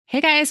Hey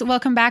guys,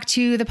 welcome back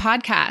to the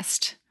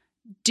podcast.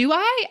 Do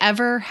I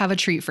ever have a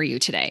treat for you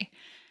today?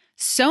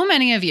 So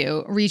many of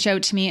you reach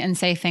out to me and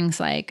say things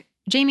like,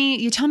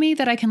 Jamie, you tell me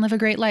that I can live a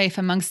great life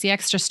amongst the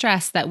extra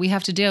stress that we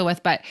have to deal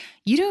with, but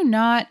you do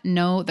not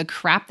know the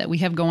crap that we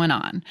have going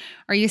on.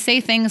 Or you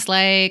say things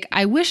like,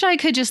 I wish I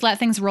could just let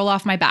things roll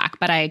off my back,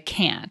 but I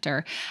can't.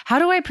 Or how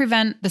do I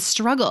prevent the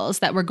struggles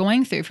that we're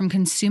going through from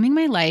consuming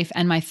my life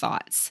and my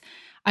thoughts?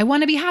 I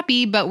want to be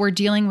happy, but we're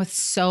dealing with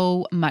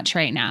so much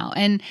right now.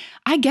 And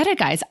I get it,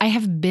 guys. I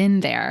have been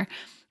there.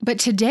 But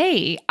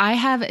today I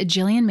have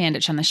Jillian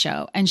Mandich on the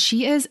show, and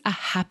she is a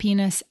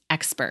happiness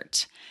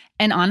expert.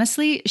 And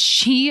honestly,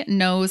 she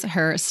knows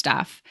her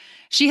stuff.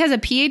 She has a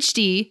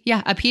PhD.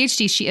 Yeah, a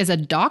PhD. She is a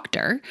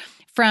doctor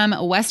from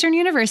Western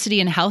University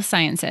in Health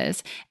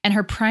Sciences, and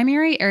her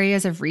primary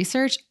areas of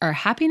research are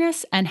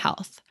happiness and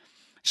health.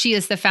 She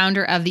is the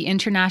founder of the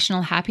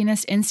International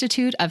Happiness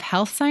Institute of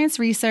Health Science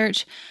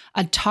Research,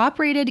 a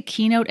top-rated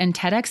keynote and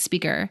TEDx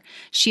speaker.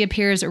 She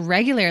appears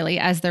regularly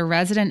as the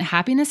resident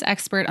happiness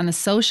expert on The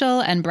Social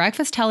and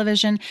Breakfast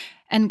Television.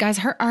 And guys,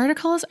 her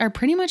articles are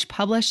pretty much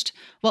published.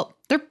 Well,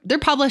 they're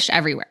published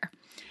everywhere.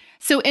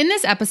 So in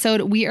this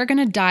episode, we are going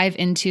to dive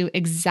into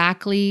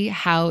exactly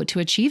how to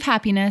achieve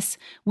happiness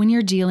when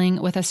you're dealing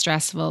with a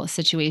stressful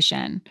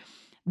situation.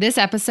 This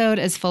episode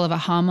is full of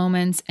aha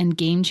moments and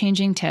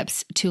game-changing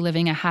tips to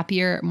living a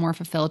happier, more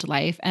fulfilled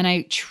life. And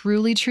I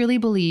truly, truly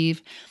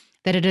believe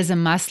that it is a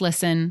must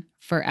listen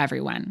for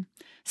everyone.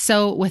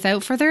 So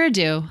without further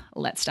ado,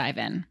 let's dive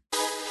in.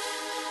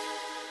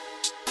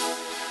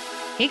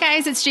 Hey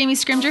guys, it's Jamie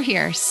Scrimger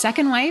here,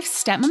 second wife,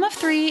 stepmom of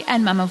 3,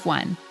 and mom of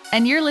 1.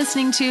 And you're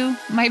listening to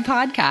my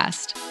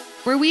podcast,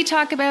 where we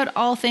talk about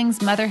all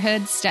things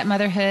motherhood,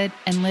 stepmotherhood,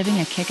 and living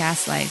a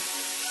kick-ass life.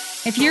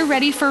 If you're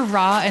ready for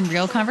raw and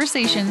real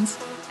conversations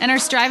and are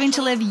striving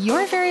to live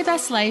your very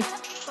best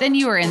life, then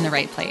you are in the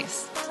right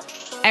place.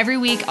 Every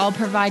week, I'll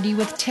provide you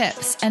with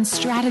tips and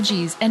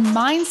strategies and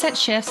mindset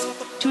shifts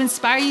to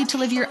inspire you to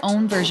live your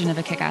own version of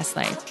a kick-ass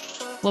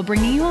life, while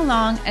bringing you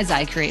along as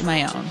I create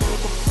my own.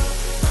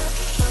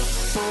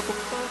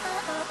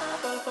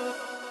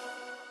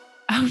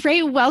 All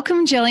right,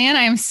 welcome, Jillian.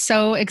 I am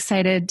so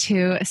excited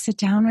to sit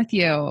down with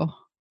you.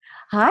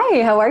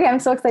 Hi, how are you?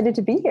 I'm so excited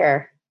to be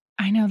here.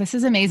 I know, this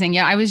is amazing.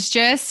 Yeah, I was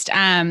just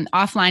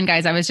offline,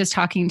 guys. I was just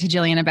talking to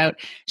Jillian about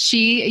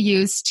she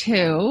used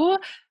to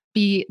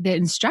be the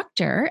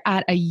instructor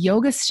at a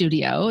yoga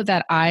studio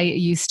that I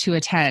used to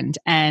attend.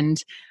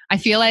 And I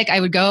feel like I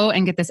would go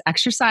and get this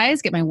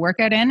exercise, get my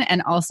workout in,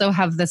 and also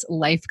have this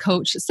life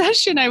coach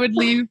session. I would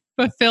leave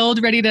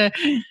fulfilled, ready to,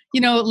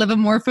 live a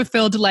more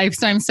fulfilled life.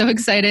 So I'm so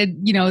excited,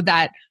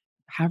 that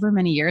however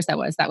many years that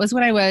was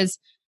when I was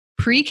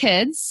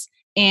pre-kids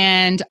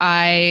and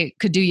I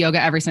could do yoga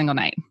every single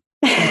night.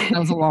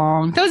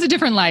 That was a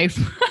different life.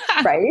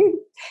 Right?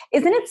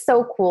 Isn't it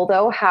so cool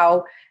though,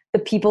 how the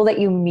people that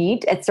you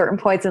meet at certain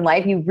points in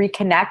life, you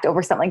reconnect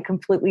over something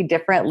completely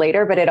different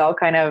later, but it all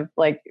kind of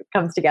like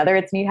comes together.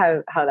 It's neat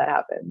how that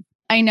happens.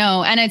 I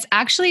know. And it's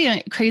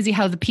actually crazy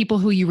how the people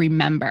who you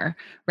remember,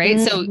 right?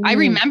 Mm-hmm. So I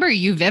remember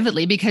you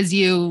vividly because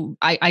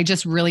I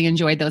just really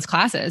enjoyed those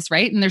classes,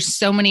 right? And there's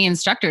so many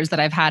instructors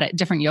that I've had at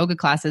different yoga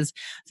classes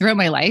throughout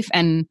my life.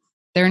 And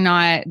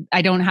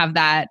I don't have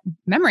that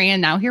memory.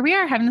 And now here we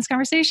are having this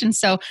conversation.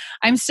 So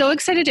I'm so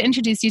excited to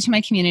introduce you to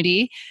my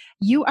community.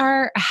 You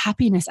are a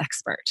happiness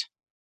expert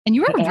and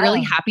you are a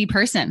really happy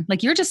person.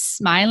 Like you're just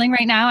smiling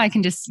right now.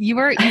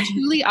 You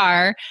truly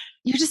are.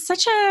 You're just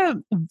such a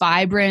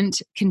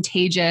vibrant,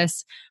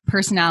 contagious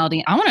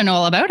personality. I want to know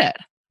all about it.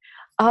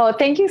 Oh,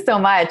 thank you so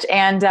much.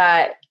 And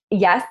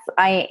yes,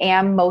 I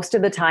am most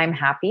of the time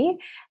happy.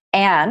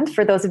 And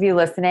for those of you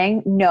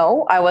listening,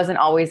 no, I wasn't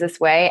always this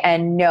way.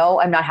 And no,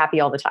 I'm not happy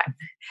all the time.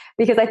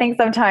 Because I think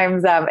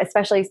sometimes,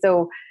 especially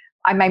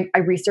I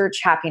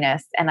research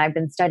happiness and I've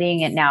been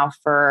studying it now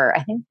for,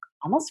 I think,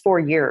 almost 4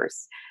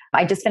 years.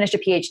 I just finished a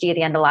PhD at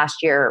the end of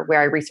last year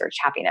where I researched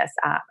happiness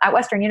at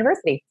Western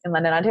University in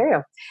London,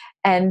 Ontario.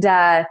 And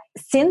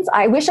since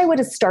I wish I would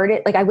have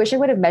started, I wish I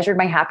would have measured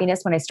my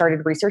happiness when I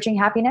started researching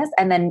happiness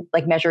and then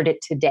measured it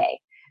today.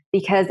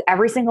 Because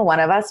every single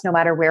one of us, no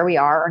matter where we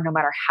are or no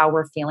matter how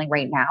we're feeling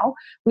right now,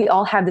 we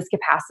all have this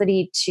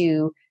capacity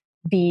to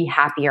be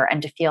happier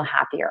and to feel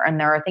happier. And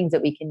there are things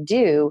that we can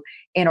do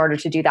in order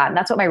to do that. And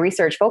that's what my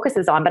research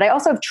focuses on. But I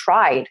also have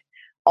tried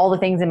all the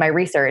things in my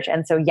research.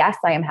 And so, yes,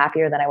 I am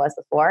happier than I was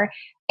before.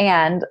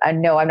 And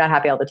no, I'm not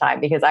happy all the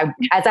time because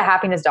as a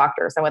happiness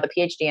doctor, so with a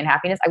PhD in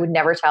happiness, I would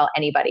never tell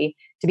anybody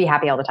to be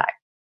happy all the time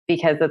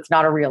because that's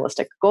not a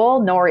realistic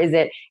goal, nor is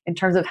it in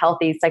terms of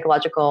healthy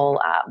psychological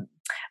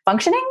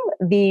functioning,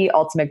 the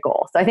ultimate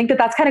goal. So I think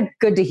that's kind of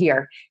good to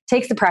hear.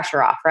 Takes the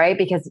pressure off, right?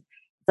 Because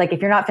it's like,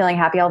 if you're not feeling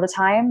happy all the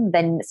time,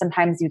 then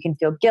sometimes you can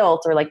feel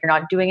guilt or like you're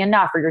not doing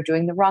enough or you're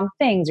doing the wrong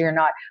things or you're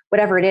not,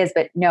 whatever it is.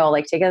 But no,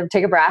 take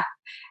a breath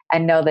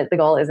and know that the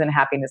goal isn't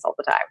happiness all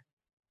the time.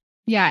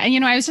 Yeah.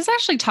 And, I was just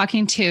actually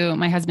talking to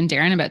my husband,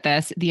 Darren, about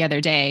this the other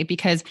day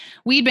because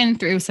we'd been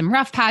through some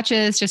rough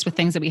patches just with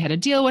things that we had to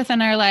deal with in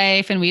our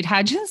life. And we'd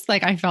had just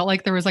like, I felt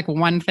like there was like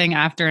one thing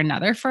after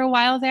another for a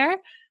while there.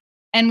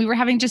 And we were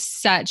having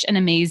just such an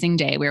amazing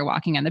day. We were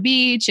walking on the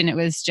beach and it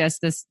was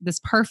just this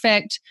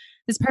perfect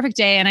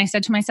day. And I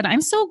said to my son, I'm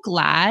so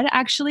glad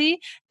actually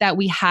that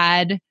we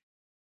had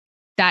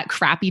that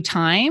crappy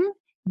time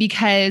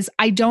because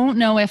I don't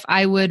know if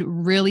I would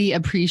really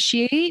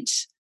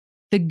appreciate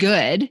the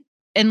good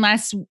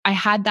unless I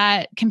had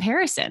that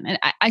comparison. And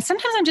I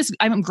sometimes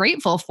I'm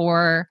grateful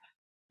for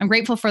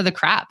the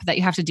crap that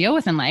you have to deal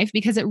with in life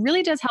because it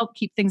really does help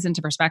keep things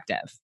into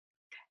perspective.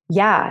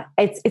 Yeah,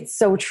 it's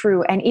so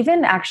true. And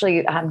even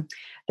actually,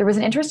 there was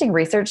an interesting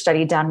research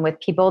study done with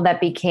people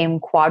that became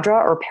quadra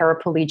or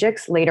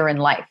paraplegics later in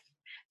life.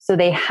 So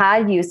they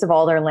had use of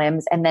all their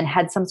limbs and then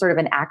had some sort of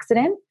an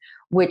accident,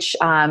 which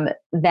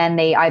then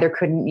they either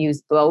couldn't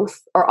use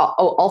both or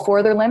all four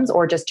of their limbs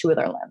or just two of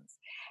their limbs.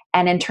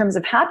 And in terms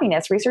of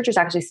happiness, researchers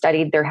actually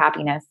studied their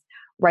happiness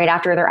right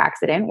after their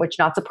accident, which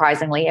not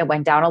surprisingly, it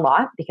went down a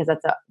lot because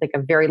that's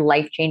a very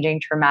life-changing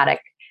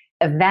traumatic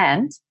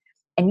event.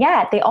 And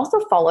yet they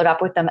also followed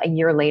up with them a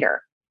year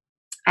later.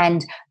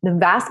 And the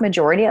vast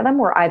majority of them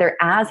were either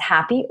as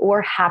happy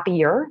or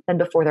happier than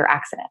before their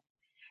accident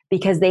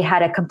because they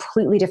had a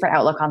completely different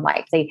outlook on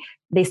life.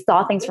 They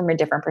saw things from a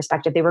different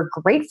perspective. They were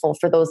grateful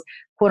for those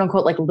quote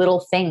unquote like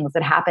little things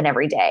that happen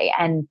every day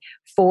and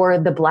for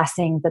the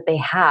blessings that they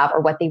have or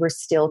what they were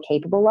still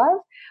capable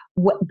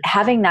of.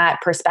 Having that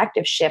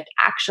perspective shift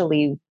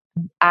actually,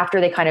 after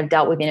they kind of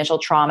dealt with the initial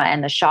trauma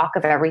and the shock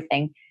of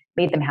everything,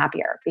 made them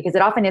happier because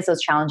it often is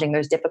those challenging,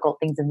 there's difficult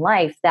things in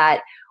life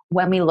that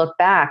when we look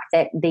back,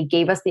 that they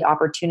gave us the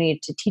opportunity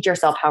to teach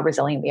ourselves how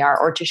resilient we are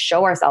or to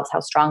show ourselves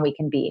how strong we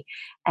can be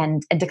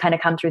and to kind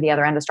of come through the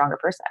other end a stronger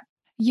person.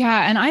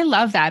 Yeah. And I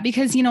love that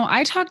because,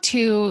 I talk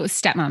to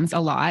stepmoms a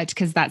lot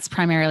because that's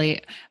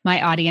primarily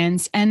my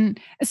audience. And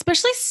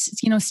especially,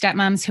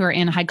 stepmoms who are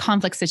in high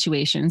conflict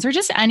situations or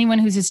just anyone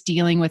who's just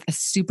dealing with a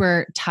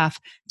super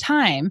tough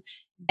time.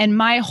 And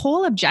my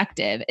whole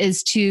objective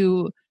is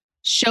to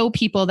show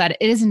people that it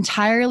is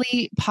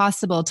entirely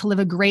possible to live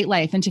a great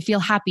life and to feel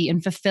happy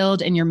and fulfilled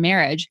in your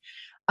marriage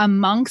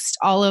amongst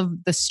all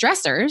of the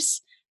stressors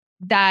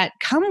that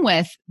come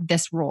with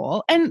this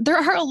role. And there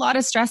are a lot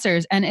of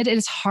stressors and it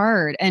is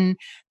hard and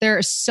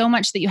there's so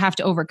much that you have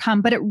to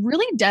overcome, but it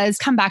really does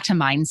come back to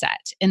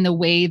mindset in the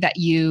way that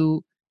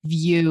you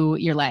view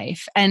your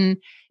life. And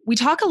we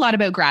talk a lot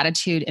about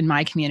gratitude in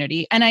my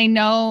community. And I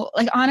know,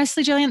 like,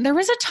 honestly, Jillian, there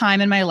was a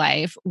time in my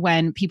life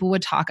when people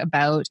would talk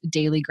about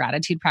daily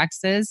gratitude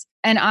practices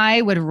and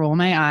I would roll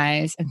my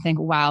eyes and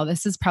think, wow,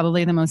 this is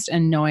probably the most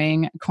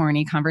annoying,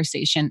 corny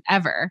conversation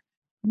ever.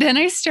 Then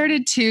I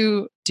started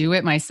to do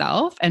it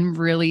myself and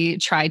really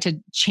try to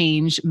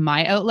change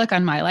my outlook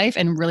on my life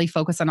and really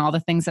focus on all the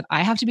things that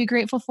I have to be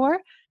grateful for.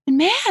 And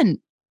man,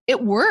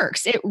 it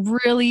works. It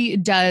really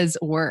does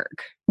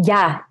work.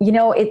 Yeah.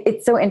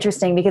 It's so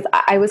interesting because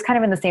I was kind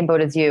of in the same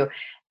boat as you.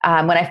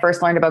 When I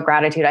first learned about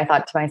gratitude, I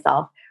thought to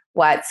myself,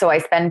 what? So I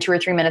spend 2 or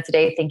 3 minutes a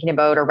day thinking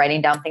about or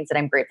writing down things that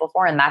I'm grateful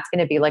for. And that's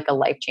going to be like a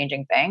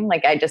life-changing thing.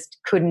 Like I just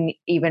couldn't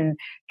even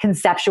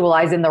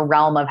conceptualize in the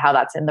realm of how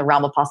that's in the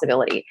realm of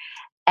possibility.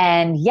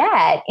 And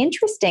yet,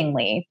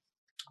 interestingly,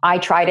 I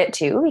tried it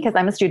too because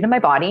I'm a student of my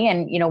body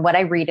and what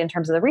I read in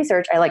terms of the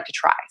research, I like to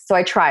try. So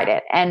I tried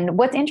it. And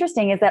what's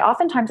interesting is that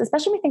oftentimes,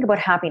 especially when we think about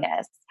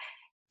happiness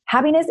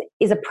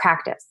is a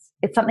practice.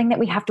 It's something that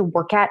we have to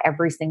work at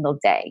every single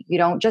day. You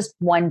don't just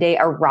one day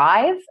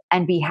arrive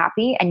and be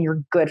happy and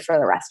you're good for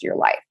the rest of your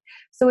life.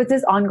 So it's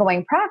this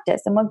ongoing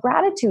practice. And what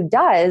gratitude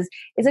does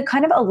is it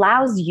kind of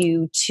allows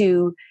you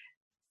to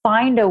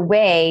find a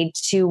way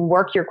to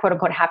work your quote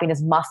unquote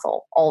happiness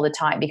muscle all the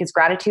time because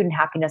gratitude and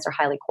happiness are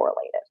highly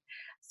correlated.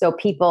 So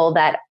people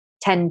that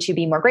tend to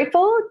be more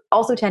grateful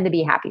also tend to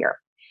be happier.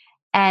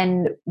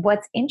 And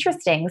what's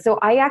interesting, so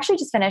I actually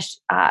just finished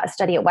a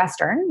study at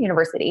Western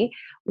University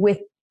with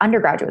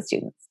undergraduate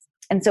students.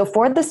 And so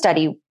for the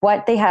study,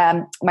 what they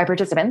had, my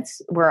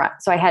participants were,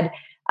 so I had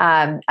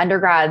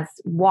undergrads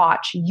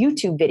watch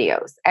YouTube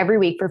videos every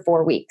week for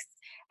 4 weeks.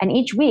 And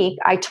each week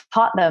I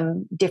taught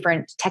them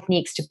different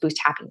techniques to boost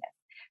happiness.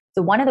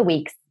 So one of the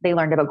weeks they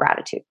learned about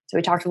gratitude. So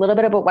we talked a little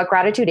bit about what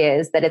gratitude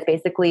is, that it's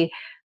basically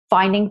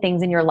finding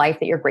things in your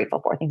life that you're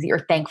grateful for, things that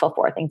you're thankful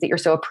for, things that you're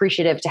so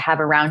appreciative to have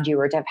around you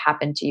or to have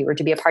happened to you or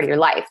to be a part of your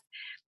life.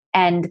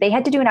 And they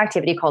had to do an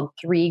activity called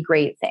 3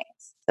 Great Things.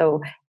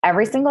 So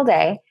every single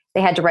day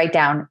they had to write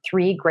down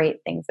 3 great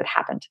things that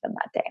happened to them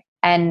that day.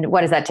 And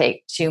what does that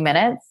take? 2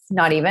 minutes?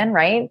 Not even,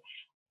 right?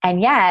 And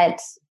yet,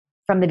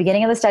 from the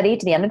beginning of the study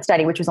to the end of the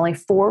study, which was only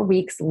 4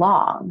 weeks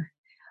long,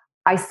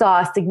 I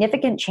saw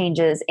significant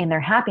changes in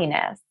their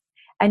happiness.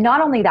 And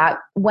not only that,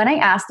 when I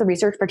asked the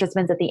research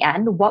participants at the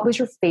end, what was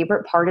your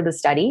favorite part of the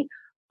study?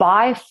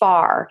 By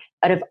far,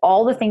 out of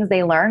all the things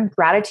they learned,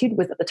 gratitude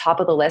was at the top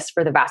of the list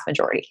for the vast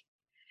majority.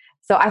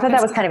 So I thought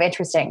that was kind of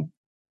interesting.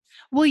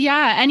 Well,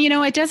 yeah. And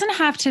it doesn't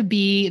have to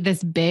be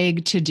this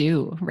big to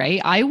do,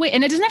 right?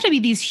 And it doesn't have to be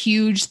these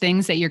huge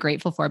things that you're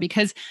grateful for,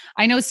 because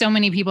I know so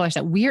many people are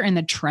that we're in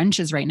the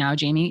trenches right now,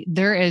 Jamie.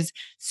 There is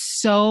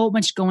so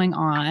much going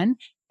on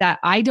that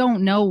I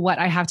don't know what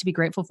I have to be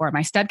grateful for.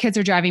 My stepkids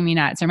are driving me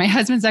nuts, or my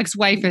husband's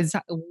ex-wife is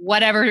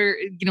whatever,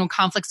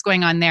 conflicts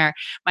going on there.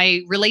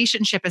 My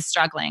relationship is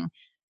struggling.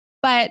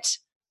 But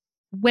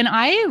when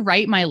I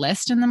write my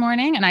list in the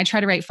morning, and I try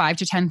to write 5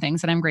 to 10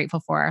 things that I'm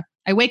grateful for,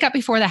 I wake up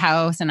before the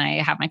house and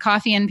I have my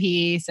coffee in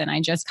peace and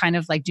I just kind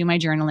of like do my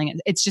journaling.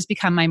 It's just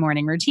become my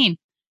morning routine.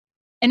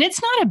 And it's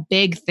not a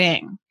big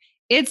thing.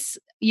 It's,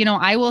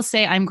 I will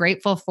say I'm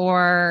grateful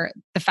for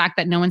the fact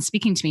that no one's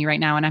speaking to me right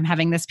now and I'm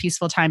having this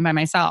peaceful time by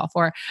myself.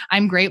 Or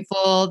I'm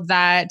grateful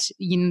that,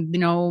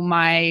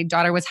 my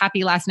daughter was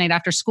happy last night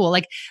after school.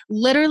 Like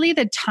literally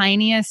the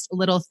tiniest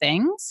little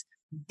things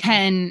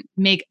can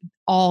make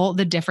all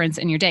the difference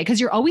in your day. Because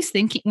you're always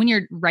thinking, when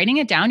you're writing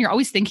it down, you're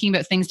always thinking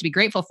about things to be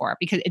grateful for,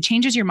 because it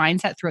changes your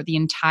mindset throughout the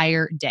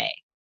entire day.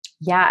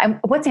 Yeah. And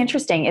what's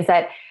interesting is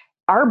that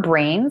our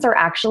brains are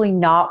actually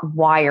not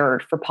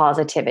wired for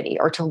positivity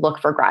or to look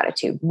for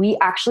gratitude. We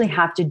actually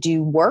have to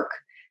do work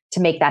to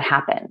make that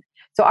happen.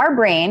 So our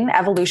brain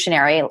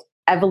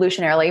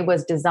evolutionarily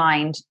was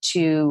designed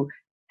to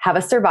have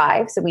us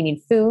survive. So we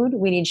need food,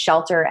 we need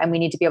shelter, and we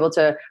need to be able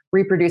to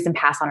reproduce and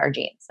pass on our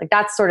genes. Like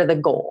that's sort of the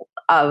goal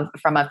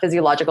from a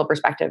physiological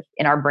perspective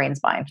in our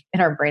brain's mind,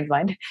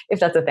 if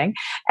that's a thing.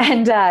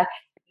 And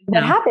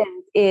what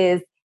happens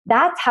is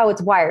that's how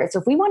it's wired. So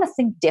if we want to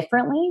think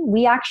differently,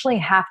 we actually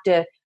have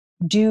to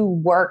do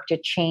work to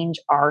change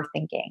our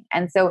thinking.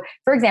 And so,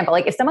 for example,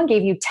 like if someone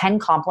gave you 10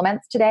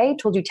 compliments today,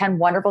 told you 10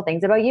 wonderful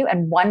things about you,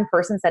 and one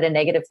person said a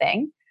negative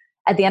thing,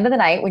 at the end of the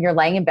night, when you're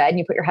laying in bed and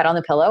you put your head on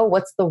the pillow,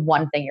 what's the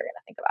one thing you're going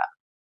to think about?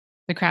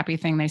 The crappy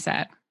thing they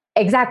said.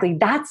 Exactly.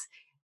 That's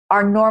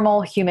our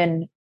normal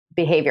human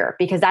behavior,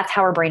 because that's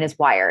how our brain is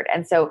wired.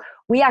 And so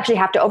we actually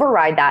have to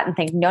override that and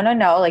think, no,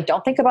 like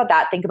don't think about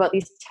that. Think about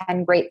these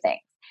 10 great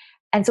things.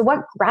 And so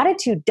what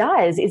gratitude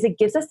does is it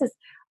gives us this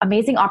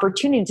amazing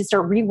opportunity to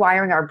start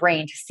rewiring our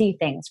brain to see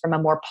things from a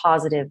more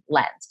positive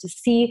lens, to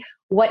see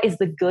what is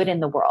the good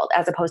in the world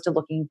as opposed to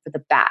looking for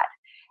the bad.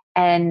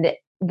 And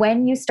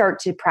when you start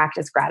to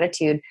practice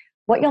gratitude,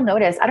 what you'll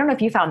notice, I don't know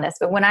if you found this,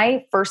 but when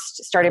I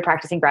first started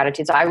practicing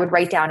gratitude, so I would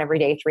write down every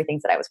day 3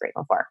 things that I was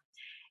grateful for.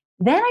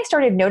 Then I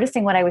started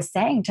noticing what I was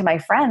saying to my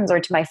friends or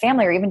to my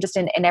family, or even just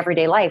in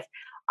everyday life.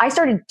 I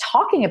started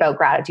talking about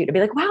gratitude to be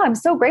like, wow, I'm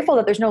so grateful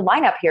that there's no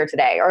lineup here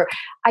today. Or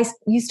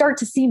you start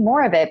to see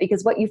more of it,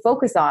 because what you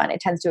focus on, it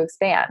tends to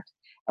expand.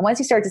 And once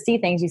you start to see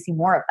things, you see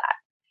more of that.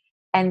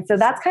 And so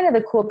that's kind of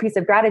the cool piece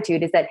of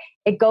gratitude, is that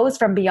it goes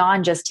from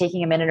beyond just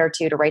taking a minute or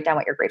two to write down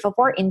what you're grateful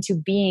for into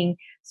being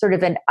sort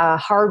of a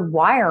hard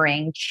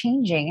wiring,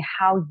 changing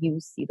how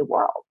you see the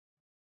world.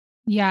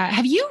 Yeah.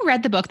 Have you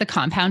read the book, The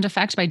Compound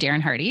Effect by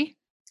Darren Hardy?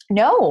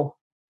 No.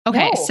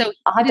 Okay. No. So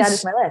I'll have to add it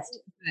to my list.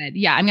 Good.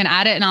 Yeah, I'm going to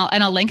add it, and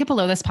I'll link it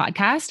below this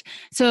podcast.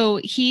 So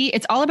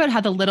it's all about how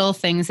the little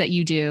things that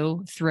you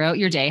do throughout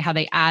your day, how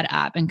they add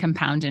up and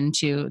compound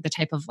into the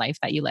type of life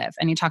that you live.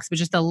 And he talks about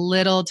just the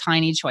little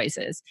tiny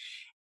choices.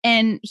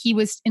 And he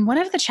was in one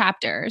of the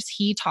chapters,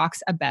 he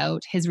talks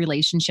about his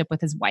relationship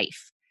with his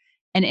wife.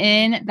 And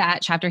in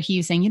that chapter, he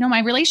was saying,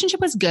 my relationship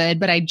was good,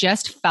 but I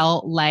just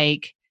felt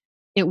like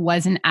it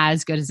wasn't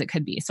as good as it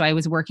could be. So I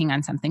was working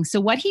on something. So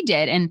what he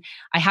did, and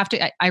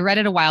I read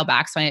it a while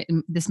back, so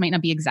this might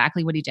not be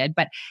exactly what he did,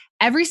 but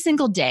every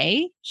single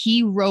day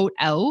he wrote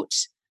out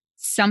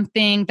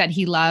something that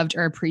he loved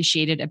or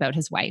appreciated about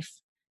his wife.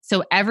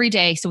 So every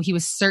day, so he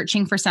was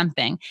searching for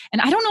something.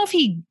 And I don't know if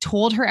he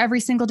told her every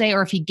single day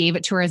or if he gave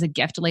it to her as a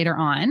gift later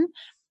on,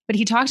 but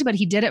he talked about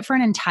he did it for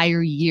an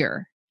entire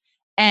year.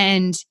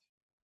 And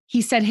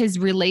he said his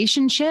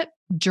relationship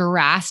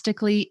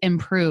drastically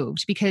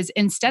improved, because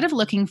instead of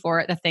looking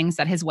for the things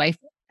that his wife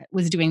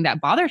was doing that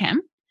bothered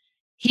him,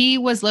 he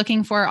was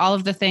looking for all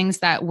of the things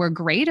that were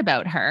great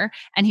about her,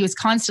 and he was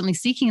constantly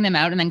seeking them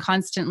out and then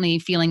constantly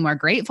feeling more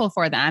grateful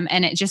for them.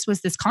 And it just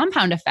was this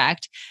compound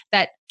effect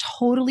that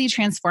totally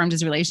transformed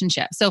his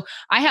relationship. So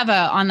I have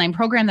an online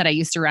program that I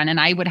used to run, and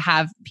I would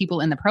have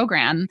people in the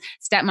program,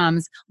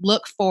 stepmoms,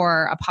 look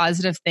for a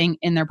positive thing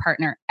in their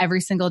partner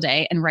every single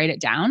day and write it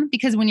down.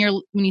 Because when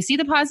you see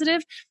the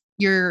positive,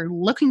 you're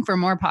looking for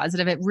more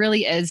positive. It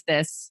really is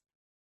it's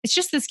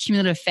just this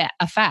cumulative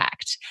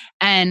effect.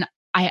 And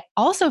I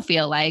also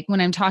feel like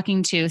when I'm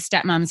talking to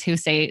stepmoms who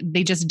say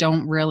they just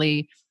don't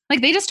really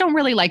like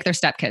their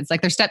stepkids,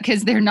 like their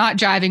stepkids, they're not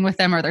driving with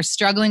them, or they're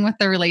struggling with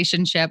their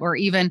relationship, or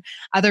even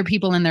other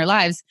people in their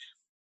lives,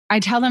 I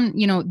tell them,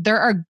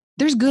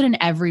 there's good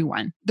in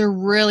everyone. There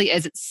really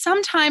is. It's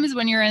sometimes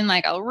when you're in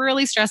like a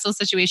really stressful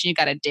situation, you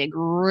got to dig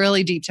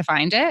really deep to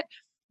find it.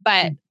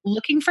 But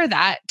looking for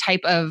that type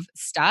of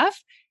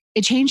stuff,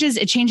 it changes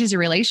your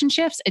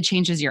relationships. It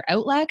changes your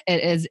outlook.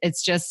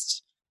 It's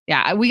just,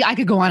 yeah, I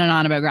could go on and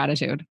on about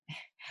gratitude.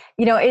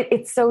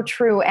 It's so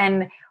true.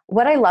 And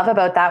what I love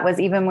about that was,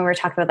 even when we were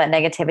talking about that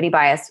negativity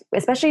bias,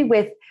 especially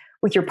with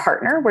with your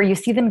partner where you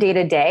see them day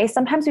to day,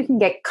 sometimes we can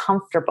get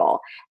comfortable.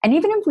 And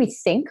even if we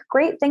think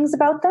great things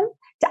about them,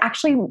 to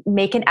actually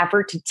make an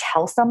effort to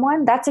tell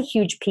someone, that's a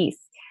huge piece.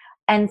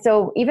 And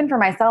so even for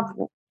myself,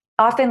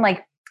 often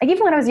like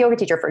even when I was a yoga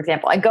teacher, for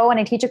example, I go and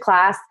I teach a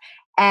class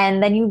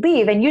and then you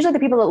leave. And usually the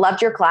people that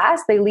loved your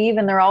class, they leave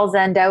and they're all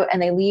zenned out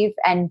and they leave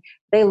and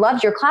they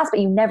loved your class, but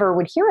you never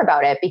would hear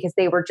about it because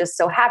they were just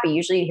so happy.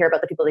 Usually you'd hear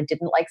about the people that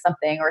didn't like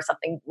something or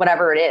something,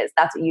 whatever it is,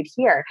 that's what you'd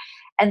hear.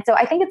 And so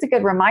I think it's a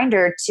good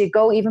reminder to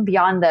go even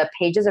beyond the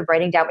pages of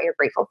writing down what you're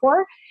grateful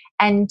for,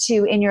 and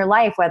to, in your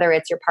life, whether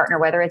it's your partner,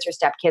 whether it's your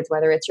stepkids,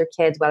 whether it's your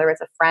kids, whether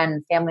it's a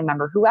friend, family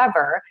member,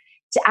 whoever,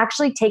 to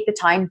actually take the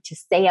time to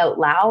say out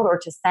loud or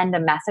to send a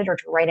message or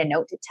to write a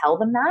note to tell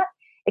them that.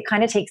 It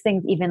kind of takes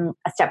things even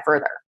a step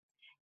further.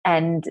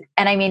 And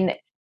I mean,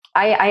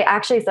 I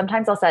actually,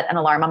 sometimes I'll set an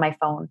alarm on my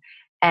phone,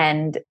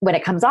 and when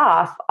it comes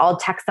off, I'll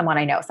text someone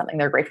I know something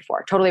they're grateful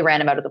for, totally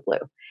random out of the blue.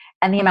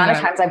 And the amount of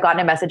times I've gotten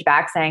a message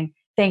back saying,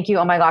 thank you.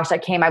 Oh my gosh,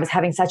 that came. I was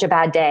having such a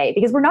bad day,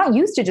 because we're not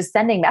used to just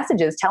sending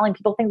messages telling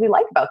people things we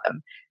like about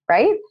them.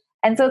 Right.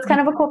 And so it's kind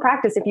of a cool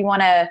practice if you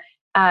want to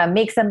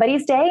make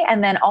somebody's day.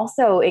 And then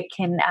also it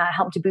can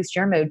help to boost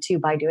your mood too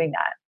by doing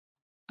that.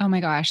 Oh my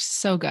gosh.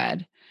 So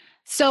good.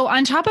 So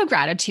on top of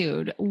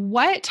gratitude,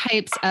 what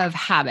types of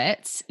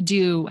habits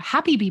do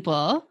happy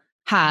people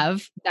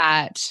have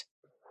that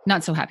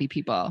not so happy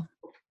people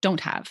don't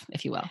have,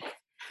 if you will?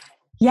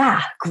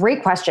 Yeah,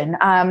 great question.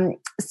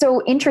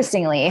 So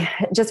interestingly,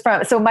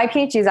 so my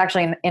PhD is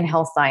actually in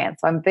health science.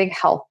 So I'm a big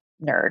health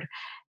nerd.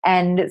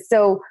 And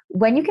so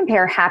when you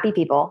compare happy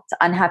people to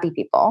unhappy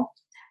people,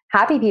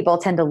 happy people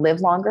tend to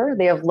live longer.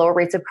 They have lower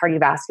rates of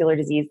cardiovascular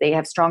disease. They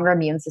have stronger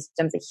immune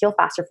systems. They heal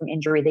faster from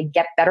injury. They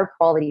get better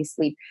quality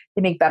sleep.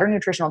 They make better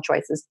nutritional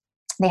choices.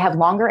 They have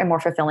longer and more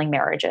fulfilling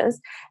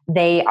marriages.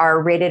 They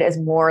are rated as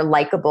more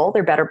likable.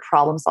 They're better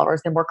problem solvers.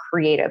 They're more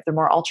creative. They're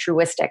more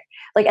altruistic.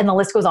 And the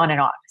list goes on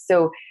and on.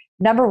 So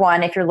number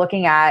one, if you're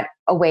looking at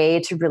a way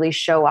to really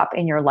show up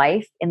in your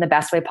life in the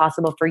best way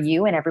possible for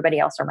you and everybody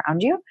else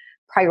around you,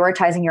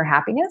 prioritizing your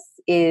happiness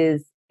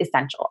is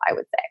essential, I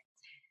would say.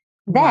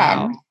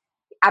 Then,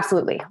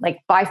 absolutely,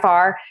 by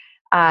far,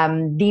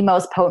 the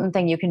most potent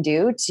thing you can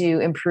do to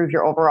improve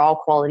your overall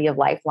quality of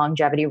life,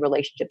 longevity,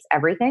 relationships,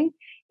 everything,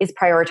 is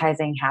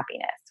prioritizing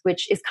happiness,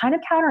 which is kind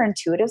of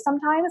counterintuitive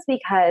sometimes,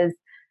 because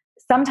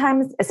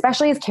sometimes,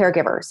 especially as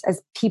caregivers,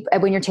 as people,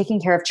 when you're taking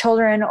care of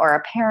children or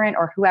a parent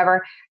or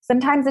whoever,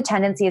 sometimes the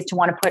tendency is to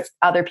want to put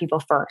other people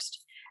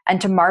first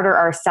and to martyr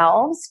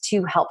ourselves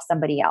to help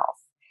somebody else.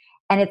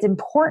 And it's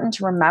important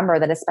to remember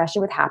that,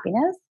 especially with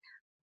happiness,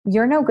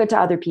 you're no good to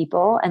other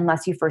people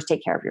unless you first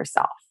take care of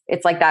yourself.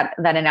 It's like that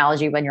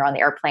analogy when you're on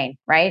the airplane,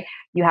 right?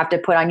 You have to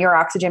put on your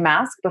oxygen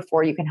mask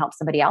before you can help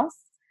somebody else.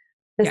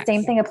 The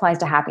same thing applies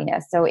to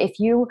happiness. So if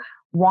you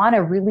want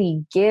to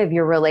really give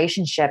your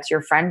relationships,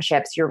 your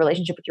friendships, your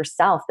relationship with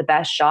yourself the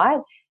best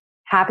shot,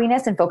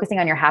 happiness and focusing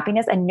on your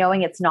happiness and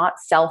knowing it's not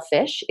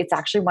selfish, it's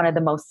actually one of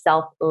the most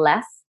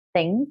selfless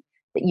things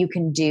that you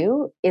can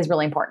do, is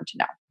really important to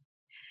know.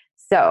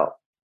 So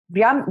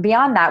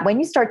beyond that, when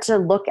you start to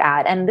look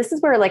at, and this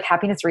is where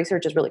happiness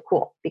research is really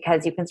cool,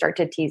 because you can start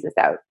to tease this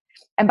out.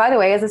 And by the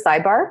way, as a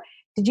sidebar,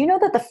 did you know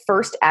that the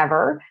first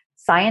ever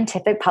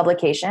scientific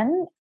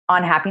publication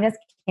on happiness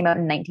came out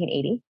in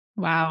 1980?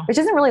 Wow. Which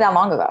isn't really that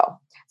long ago.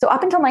 So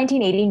up until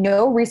 1980,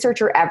 no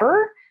researcher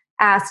ever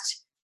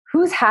asked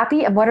who's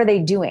happy and what are they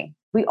doing.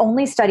 We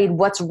only studied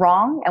what's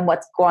wrong and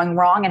what's going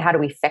wrong and how do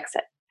we fix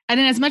it. And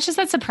then, as much as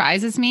that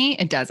surprises me,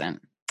 it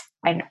doesn't.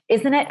 I know,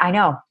 isn't it? I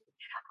know.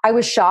 I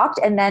was shocked.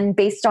 And then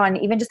based on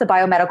even just the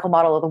biomedical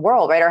model of the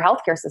world, right, our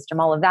healthcare system,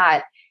 all of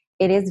that,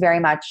 it is very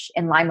much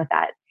in line with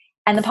that.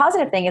 And the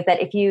positive thing is that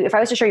if I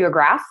was to show you a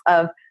graph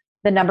of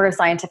the number of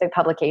scientific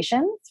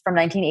publications from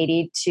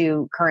 1980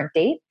 to current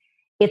date,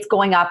 it's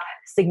going up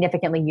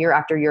significantly year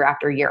after year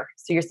after year.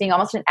 So you're seeing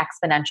almost an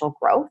exponential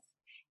growth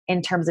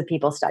in terms of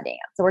people studying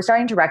it. So we're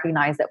starting to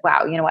recognize that,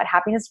 wow, you know what,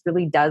 happiness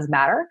really does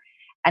matter.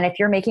 And if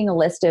you're making a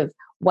list of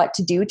what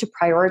to do to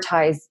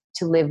prioritize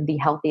to live the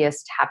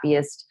healthiest,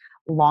 happiest,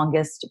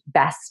 longest,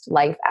 best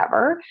life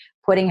ever,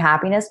 putting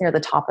happiness near the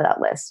top of that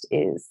list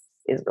is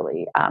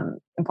really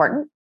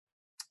important.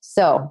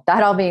 So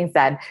that all being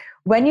said,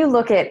 when you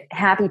look at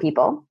happy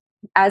people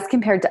as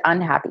compared to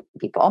unhappy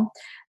people,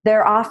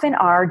 there often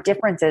are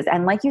differences.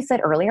 And like you said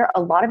earlier,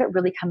 a lot of it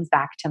really comes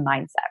back to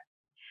mindset.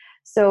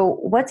 So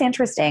what's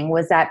interesting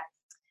was that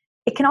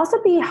it can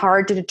also be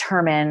hard to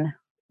determine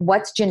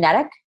what's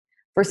genetic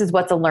versus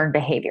what's a learned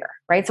behavior,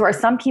 right? So are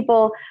some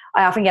people,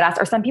 I often get asked,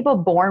 are some people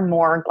born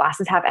more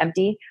glasses half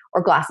empty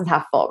or glasses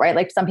half full, right?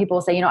 Like some people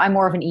will say, I'm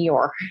more of an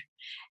Eeyore.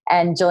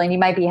 And Jillian, you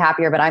might be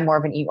happier, but I'm more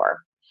of an Eeyore.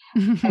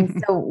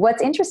 And so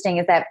what's interesting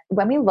is that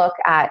when we look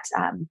at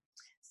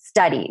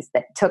studies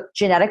that took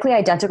genetically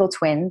identical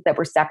twins that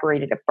were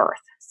separated at birth.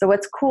 So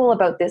what's cool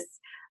about this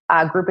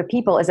group of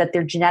people is that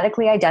they're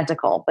genetically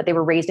identical, but they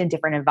were raised in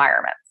different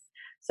environments.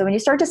 So when you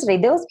start to study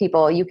those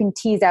people, you can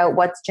tease out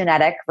what's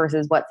genetic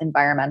versus what's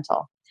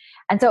environmental.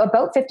 And so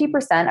about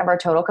 50% of our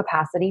total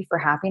capacity for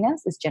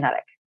happiness is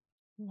genetic.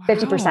 Wow.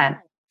 50%.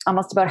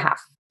 almost about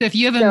half. So if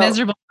you have a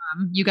miserable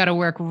mom, you got to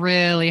work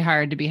really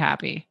hard to be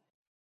happy.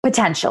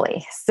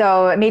 Potentially.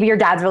 So maybe your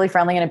dad's really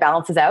friendly and it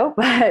balances out.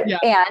 But, Yeah.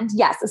 and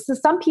yes, so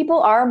some people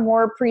are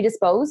more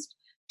predisposed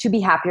to be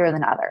happier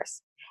than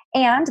others.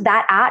 And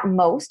that at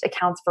most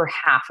accounts for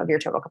half of your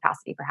total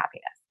capacity for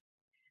happiness.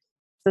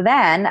 So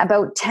then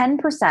about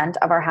 10%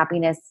 of our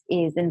happiness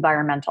is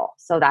environmental.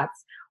 So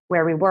that's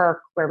where we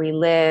work, where we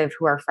live,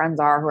 who our friends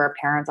are, who our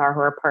parents are,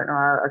 who our partner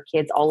are, our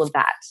kids, all of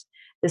that.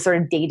 This sort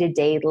of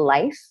day-to-day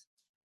life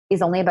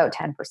is only about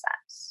 10%.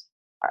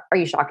 Are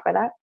you shocked by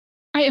that?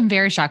 I am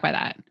very shocked by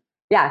that.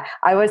 Yeah,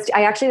 I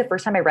actually, the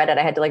first time I read it,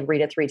 I had to like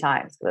read it 3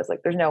 times because I was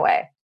like, there's no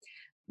way.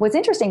 What's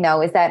interesting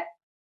though, is that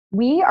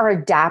we are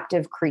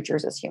adaptive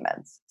creatures as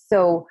humans.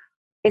 So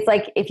it's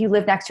like if you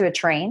live next to a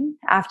train,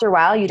 after a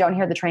while, you don't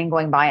hear the train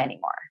going by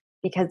anymore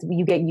because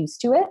you get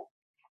used to it.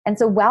 And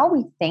so while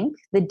we think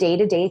the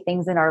day-to-day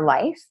things in our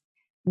life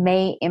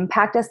may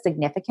impact us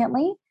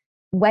significantly,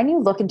 when you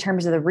look in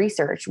terms of the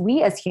research,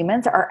 we as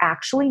humans are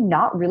actually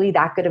not really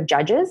that good of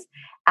judges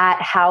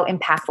at how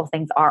impactful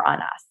things are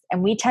on us.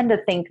 And we tend to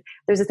think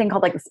there's this thing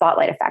called like the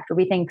spotlight effect, where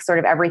we think sort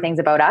of everything's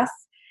about us.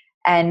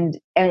 And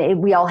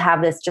we all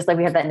have this, just like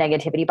we have that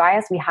negativity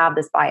bias, we have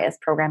this bias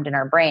programmed in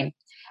our brain.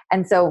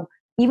 And so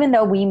even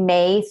though we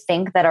may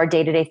think that our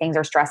day-to-day things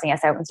are stressing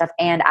us out and stuff,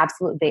 and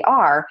absolutely they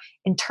are,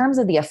 in terms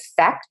of the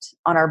effect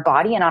on our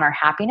body and on our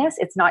happiness,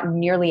 it's not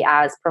nearly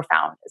as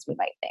profound as we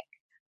might think.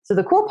 So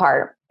the cool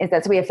part is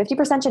that so we have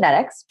 50%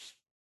 genetics,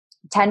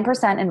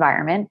 10%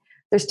 environment,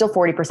 there's still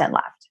 40%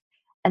 left.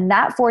 And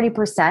that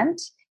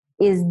 40%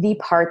 is the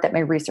part that my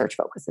research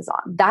focuses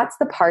on. That's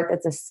the part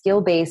that's a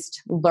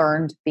skill-based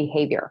learned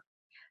behavior.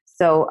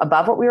 So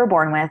above what we were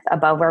born with,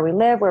 above where we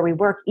live, where we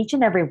work, each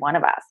and every one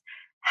of us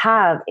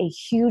have a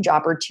huge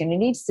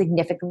opportunity to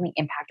significantly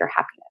impact our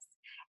happiness.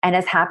 And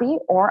as happy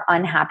or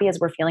unhappy as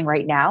we're feeling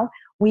right now,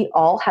 we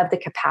all have the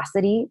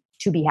capacity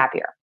to be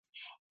happier.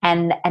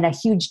 And a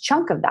huge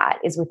chunk of that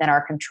is within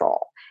our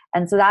control.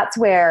 And so that's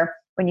where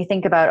when you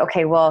think about,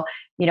 okay, well,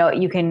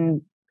 you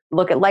can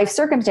look at life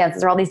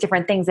circumstances or all these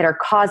different things that are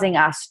causing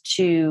us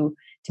to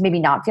maybe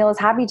not feel as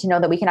happy, to know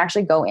that we can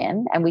actually go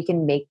in and we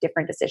can make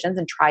different decisions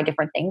and try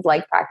different things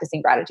like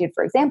practicing gratitude,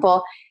 for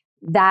example,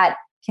 that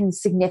can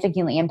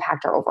significantly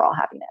impact our overall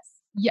happiness.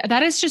 Yeah,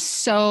 that is just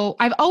so,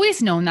 I've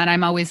always known that.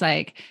 I'm always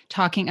like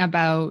talking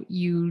about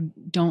you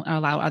don't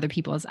allow other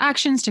people's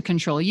actions to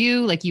control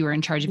you, like you are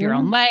in charge of your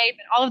own life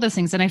and all of those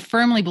things. And I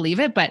firmly believe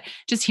it, but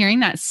just hearing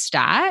that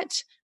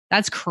stat,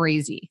 that's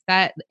crazy.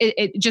 That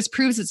it just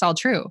proves it's all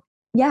true.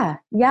 Yeah.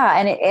 Yeah.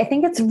 And I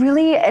think it's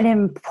really an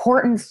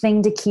important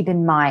thing to keep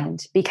in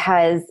mind,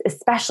 because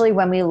especially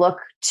when we look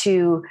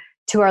to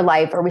our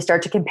life, or we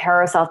start to compare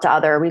ourselves to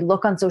other, we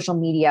look on social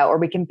media, or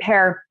we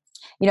compare,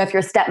 if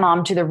you're a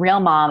stepmom to the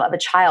real mom of a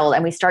child,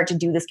 and we start to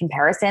do this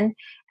comparison,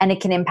 and it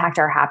can impact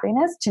our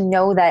happiness, to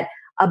know that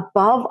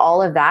above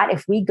all of that,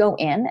 if we go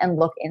in and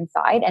look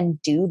inside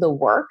and do the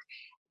work,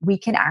 we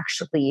can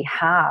actually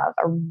have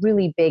a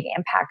really big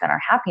impact on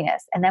our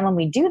happiness. And then when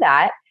we do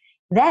that,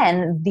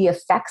 then the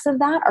effects of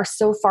that are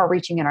so far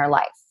reaching in our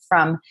life,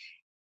 from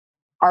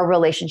our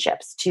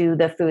relationships to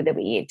the food that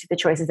we eat, to the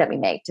choices that we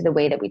make, to the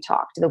way that we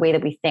talk, to the way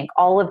that we think.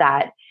 All of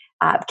that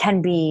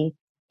can be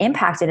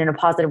impacted in a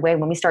positive way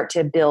when we start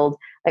to build,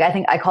 like I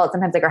think I call it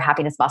sometimes like our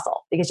happiness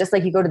muscle, because just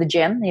like you go to the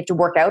gym and you have to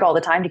work out all the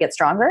time to get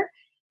stronger,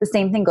 the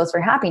same thing goes for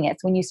happiness.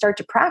 When you start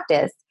to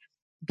practice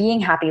being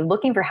happy,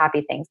 looking for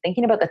happy things,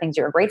 thinking about the things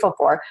you're grateful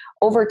for,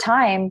 over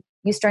time,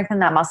 you strengthen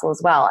that muscle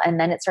as well. And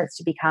then it starts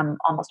to become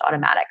almost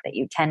automatic that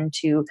you tend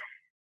to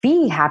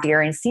be happier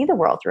and see the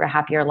world through a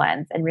happier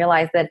lens, and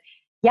realize that,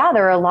 yeah,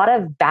 there are a lot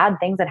of bad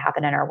things that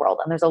happen in our world.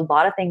 And there's a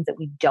lot of things that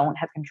we don't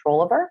have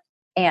control over.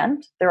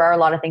 And there are a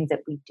lot of things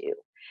that we do.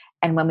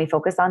 And when we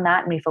focus on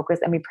that, and we focus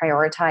and we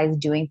prioritize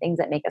doing things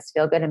that make us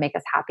feel good and make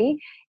us happy,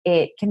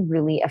 it can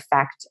really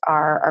affect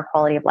our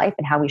quality of life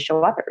and how we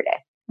show up every day.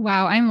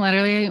 Wow. I'm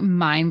literally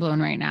mind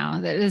blown right now.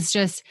 That is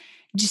just,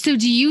 so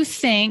do you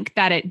think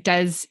that it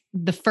does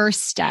the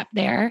first step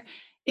there?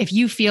 If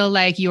you feel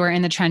like you are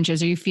in the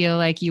trenches, or you feel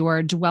like you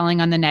are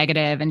dwelling on the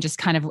negative and just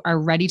kind of are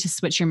ready to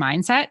switch your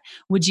mindset,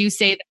 would you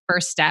say the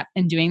first step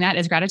in doing that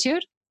is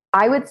gratitude?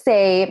 I would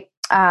say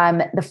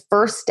the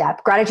first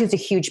step, gratitude is a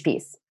huge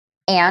piece.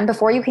 And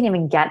before you can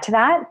even get to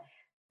that,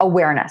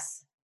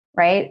 awareness,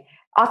 right?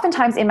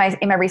 Oftentimes in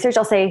my research,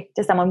 I'll say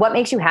to someone, what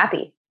makes you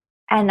happy?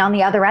 And on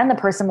the other end, the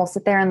person will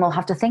sit there and they'll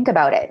have to think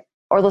about it,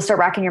 or they'll start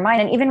racking your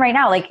mind. And even right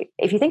now, like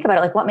if you think about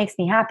it, like what makes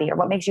me happy or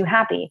what makes you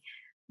happy?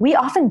 We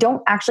often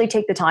don't actually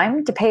take the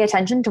time to pay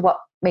attention to what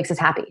makes us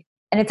happy.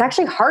 And it's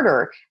actually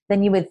harder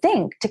than you would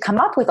think to come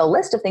up with a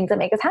list of things that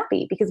make us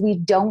happy, because we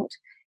don't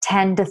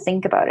tend to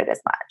think about it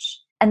as much.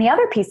 And the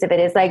other piece of it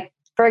is, like,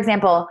 for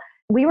example,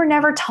 we were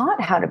never taught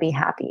how to be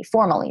happy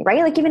formally,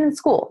 right? Like even in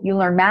school, you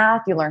learn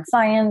math, you learn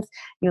science,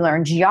 you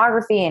learn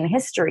geography and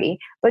history,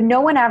 but no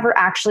one ever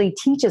actually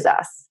teaches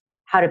us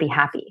how to be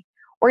happy.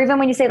 Or even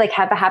when you say like,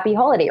 have a happy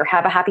holiday or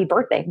have a happy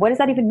birthday, what does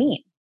that even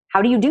mean?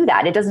 How do you do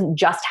that? It doesn't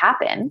just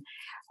happen.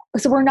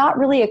 So we're not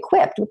really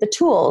equipped with the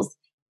tools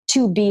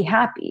to be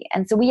happy.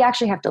 And so we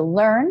actually have to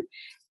learn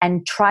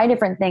and try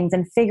different things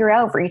and figure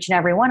out for each and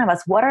every one of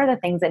us, what are the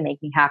things that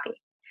make me happy?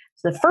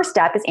 So the first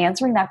step is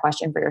answering that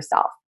question for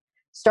yourself,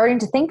 starting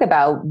to think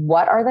about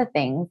what are the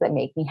things that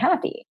make me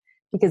happy?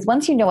 Because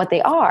once you know what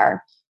they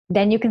are,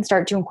 then you can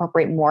start to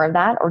incorporate more of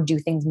that or do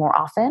things more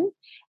often.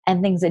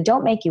 And things that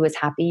don't make you as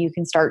happy, you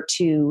can start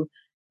to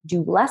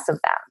do less of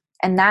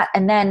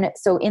them.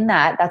 So in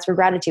that, that's where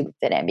gratitude would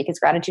fit in, because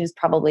gratitude is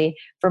probably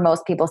for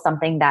most people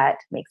something that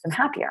makes them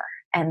happier.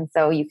 And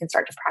so you can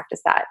start to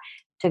practice that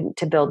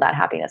to build that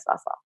happiness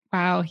muscle.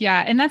 Wow.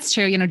 Yeah. And that's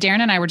true. Darren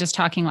and I were just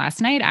talking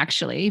last night,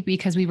 actually,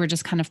 because we were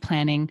just kind of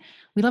planning.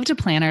 We love to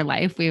plan our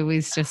life.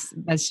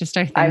 That's just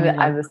our thing.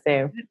 I'm the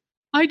same.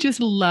 I just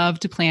love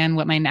to plan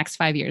what my next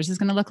 5 years is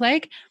going to look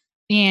like.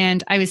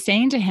 And I was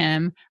saying to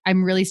him,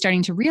 I'm really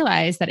starting to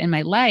realize that in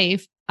my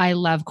life, I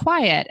love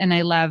quiet and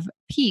I love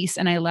peace.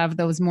 And I love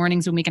those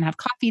mornings when we can have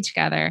coffee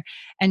together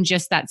and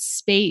just that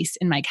space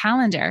in my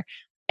calendar.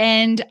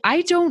 And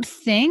I don't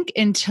think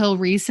until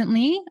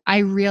recently I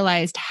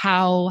realized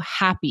how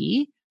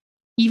happy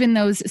even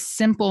those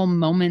simple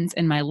moments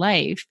in my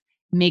life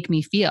make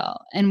me feel.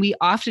 And we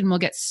often will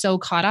get so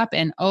caught up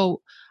in,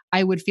 oh,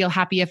 I would feel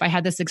happy if I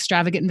had this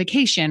extravagant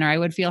vacation, or I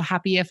would feel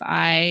happy if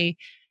I,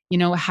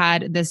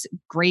 had this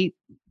great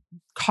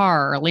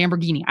car or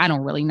Lamborghini. I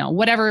don't really know,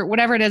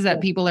 whatever it is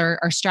that people are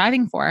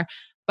striving for.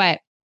 But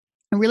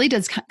it really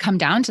does come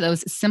down to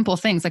those simple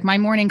things, like my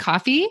morning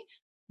coffee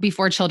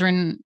before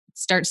children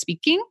start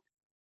speaking.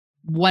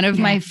 One of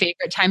my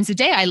favorite times of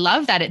day. I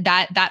love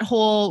that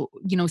whole,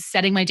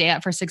 setting my day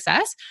up for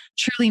success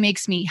truly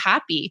makes me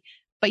happy.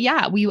 But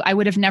yeah, I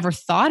would have never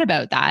thought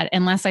about that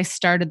unless I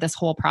started this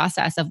whole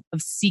process of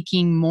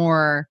seeking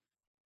more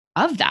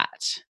of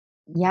that.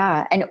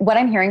 Yeah. And what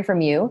I'm hearing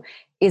from you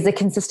is a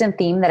consistent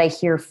theme that I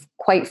hear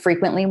quite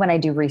frequently when I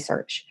do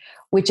research,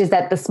 which is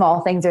that the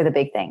small things are the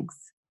big things.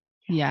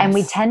 Yes. And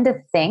we tend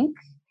to think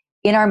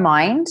in our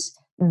mind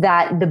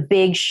that the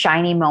big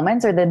shiny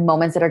moments are the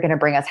moments that are going to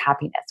bring us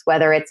happiness,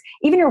 whether it's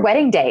even your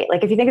wedding day.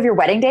 Like if you think of your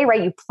wedding day,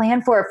 right, you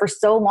plan for it for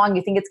so long,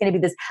 you think it's going to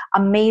be this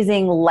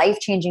amazing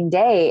life-changing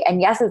day.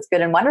 And yes, it's good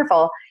and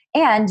wonderful.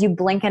 And you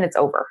blink and it's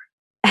over.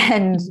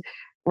 And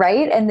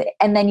right.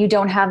 And then you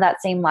don't have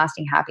that same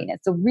lasting happiness.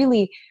 So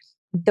really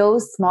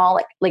those small,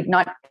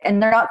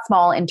 and they're not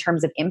small in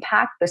terms of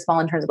impact. They're small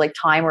in terms of like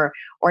time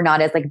or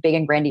not as like big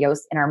and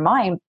grandiose in our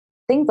mind.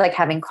 Things like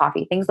having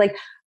coffee, things like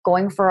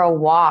going for a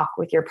walk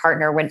with your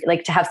partner when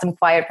like to have some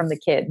quiet from the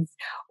kids,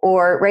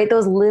 or right,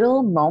 those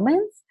little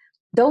moments,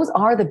 those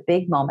are the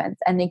big moments.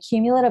 And the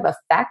cumulative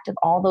effect of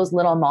all those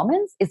little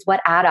moments is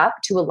what add up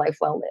to a life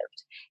well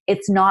lived.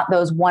 It's not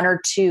those one or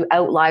two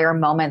outlier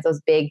moments,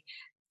 those big,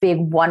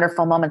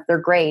 wonderful moments. They're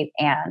great.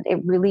 And it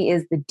really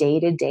is the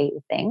day-to-day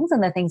things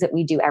and the things that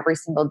we do every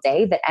single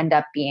day that end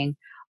up being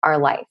our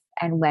life.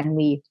 And when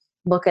we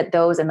look at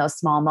those and those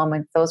small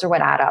moments, those are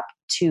what add up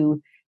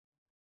to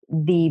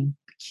the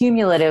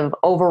cumulative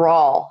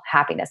overall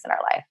happiness in our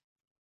life.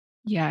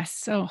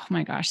 Yes. Oh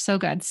my gosh. So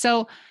good.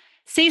 So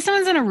say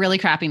someone's in a really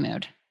crappy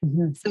mood.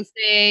 Mm-hmm. So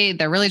say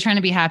they're really trying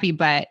to be happy,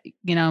 but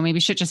maybe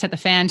shit just hit the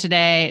fan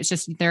today. It's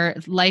just their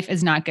life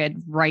is not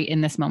good right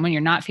in this moment.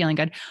 You're not feeling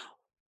good.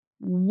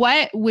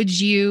 What would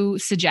you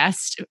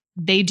suggest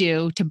they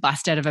do to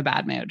bust out of a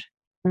bad mood?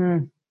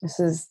 This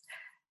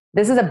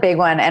is a big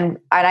one. And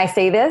I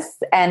say this,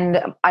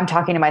 and I'm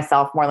talking to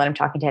myself more than I'm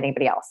talking to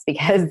anybody else,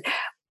 because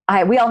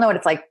we all know what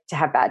it's like to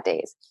have bad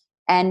days.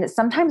 And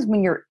sometimes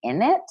when you're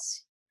in it,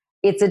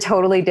 it's a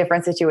totally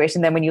different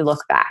situation than when you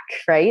look back,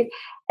 right?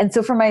 And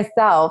so for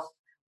myself,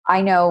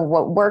 I know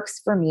what works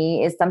for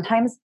me is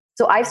sometimes,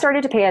 so I've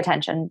started to pay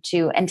attention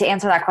to, and to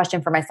answer that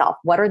question for myself,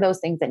 what are those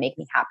things that make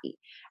me happy?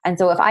 And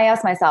so if I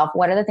ask myself,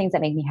 what are the things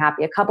that make me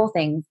happy? A couple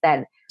things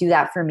that do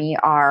that for me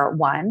are,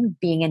 one,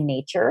 being in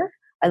nature.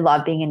 I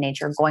love being in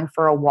nature, going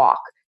for a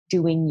walk,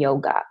 doing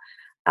yoga.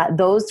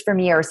 Those for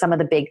me are some of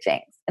the big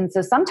things. And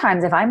so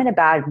sometimes if I'm in a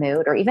bad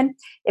mood, or even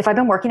if I've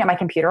been working at my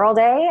computer all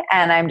day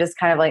and I'm just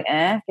kind of like,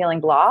 feeling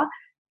blah,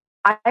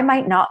 I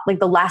might not, like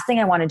the last thing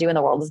I want to do in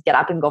the world is get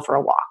up and go for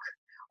a walk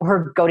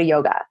or go to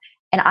yoga.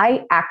 And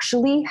I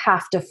actually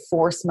have to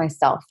force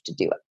myself to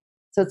do it.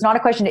 So it's not a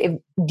question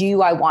of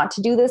do I want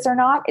to do this or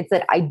not? It's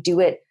that I do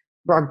it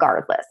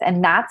regardless.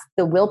 And that's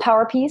the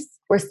willpower piece,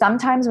 where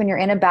sometimes when you're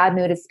in a bad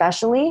mood,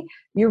 especially,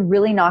 you're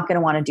really not going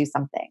to want to do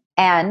something.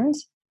 And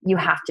you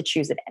have to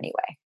choose it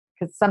anyway.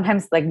 Because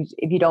sometimes, like,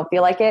 if you don't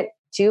feel like it,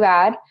 too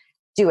bad,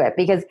 do it.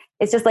 Because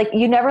it's just like,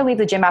 you never leave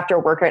the gym after a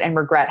workout and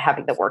regret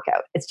having the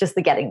workout. It's just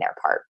the getting there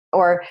part.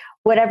 Or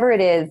whatever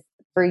it is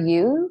for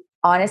you,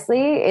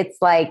 honestly, it's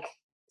like,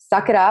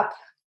 suck it up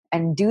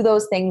and do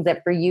those things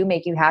that for you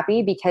make you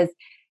happy, because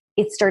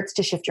it starts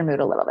to shift your mood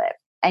a little bit.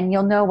 And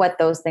you'll know what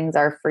those things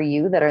are for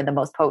you that are the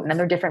most potent, and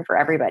they're different for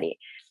everybody.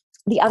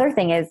 The other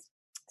thing is,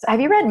 have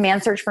you read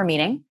Man's Search for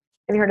Meaning?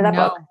 Have you heard of that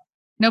book?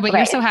 No, but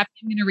You're so happy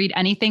I'm going to read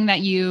anything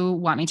that you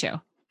want me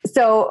to.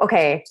 So,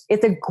 okay.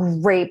 It's a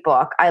great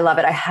book. I love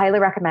it. I highly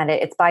recommend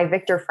it. It's by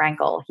Viktor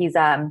Frankl. He's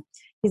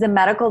a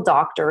medical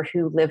doctor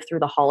who lived through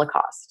the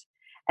Holocaust.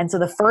 And so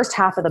the first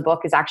half of the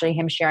book is actually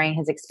him sharing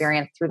his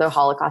experience through the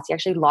Holocaust. He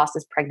actually lost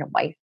his pregnant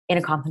wife in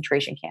a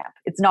concentration camp.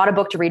 It's not a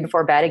book to read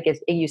before bed.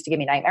 It used to give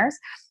me nightmares.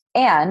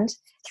 And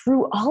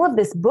through all of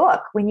this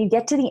book, when you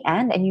get to the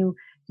end and you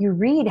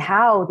read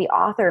how the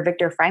author,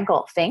 Viktor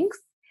Frankl, thinks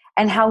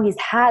and how he's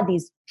had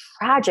these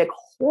tragic,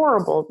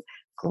 horrible,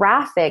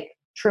 graphic,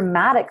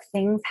 traumatic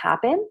things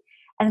happen.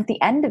 And at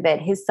the end of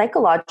it, his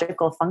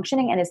psychological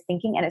functioning and his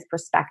thinking and his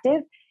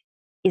perspective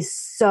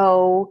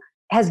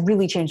has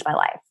really changed my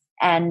life.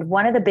 And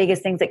one of the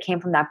biggest things that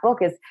came from that book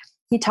is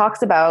he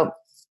talks about,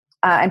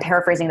 I'm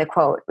paraphrasing the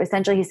quote,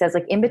 essentially he says,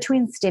 like, in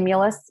between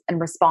stimulus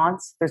and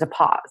response, there's a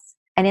pause.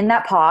 And in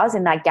that pause,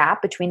 in that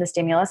gap between the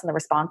stimulus and the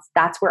response,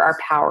 that's where our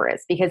power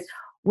is, because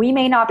we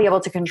may not be able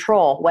to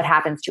control what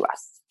happens to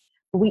us,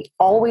 but we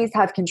always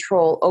have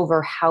control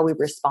over how we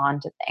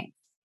respond to things.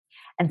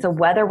 And so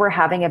whether we're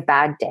having a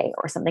bad day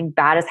or something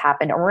bad has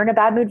happened, or we're in a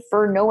bad mood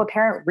for no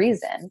apparent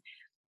reason,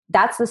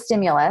 that's the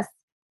stimulus.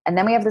 And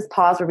then we have this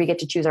pause where we get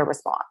to choose our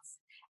response.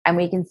 And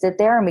we can sit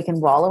there and we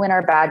can wallow in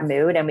our bad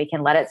mood and we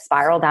can let it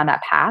spiral down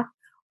that path,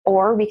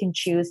 or we can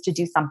choose to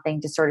do something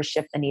to sort of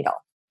shift the needle.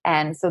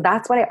 And so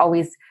that's what I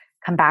always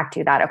come back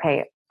to, that,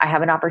 okay, I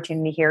have an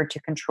opportunity here to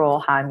control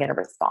how I'm going to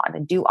respond.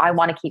 And do I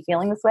want to keep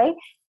feeling this way?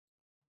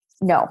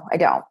 No, I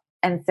don't.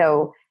 And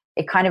so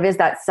it kind of is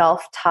that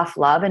self-tough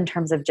love in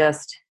terms of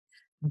just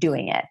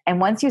doing it. And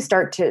once you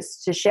start to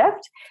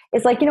shift,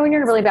 it's like, when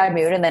you're in a really bad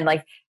mood and then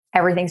like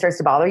everything starts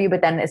to bother you,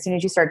 but then as soon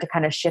as you start to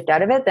kind of shift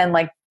out of it, then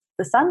like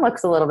the sun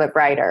looks a little bit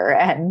brighter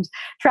and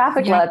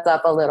traffic lets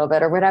up a little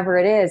bit or whatever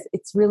it is.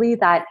 It's really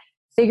that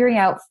figuring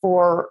out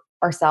for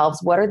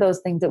ourselves, what are those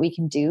things that we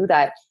can do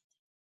that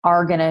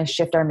are going to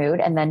shift our mood,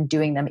 and then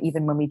doing them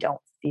even when we don't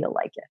feel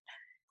like it.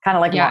 Kind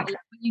of like,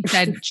 you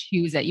said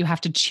choose it. You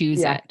have to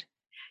choose it.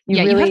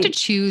 You have to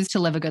choose to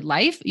live a good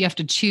life. You have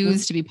to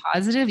choose to be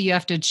positive. You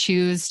have to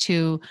choose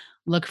to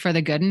look for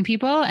the good in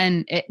people.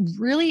 And it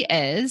really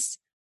is,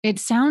 it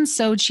sounds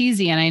so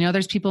cheesy. And I know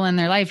there's people in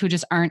their life who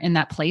just aren't in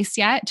that place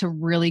yet to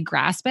really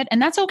grasp it.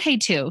 And that's okay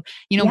too.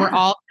 We're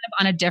all kind of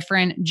on a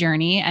different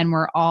journey, and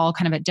we're all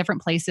kind of at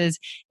different places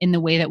in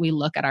the way that we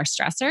look at our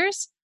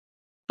stressors.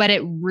 But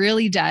it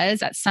really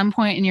does, at some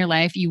point in your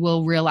life, you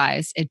will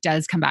realize it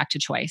does come back to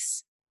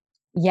choice.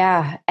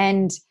 Yeah.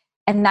 And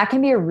that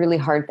can be a really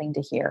hard thing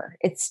to hear.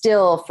 It's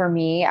still, for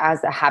me,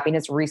 as a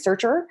happiness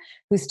researcher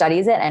who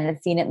studies it and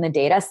has seen it in the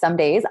data, some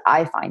days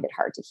I find it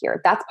hard to hear.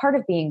 That's part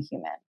of being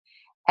human.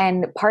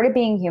 And part of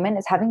being human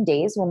is having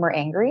days when we're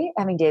angry,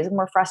 having days when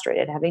we're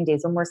frustrated, having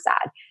days when we're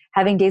sad,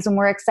 having days when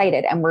we're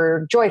excited and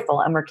we're joyful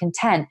and we're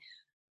content.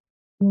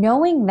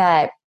 Knowing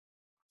that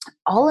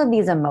all of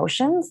these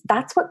emotions,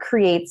 that's what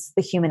creates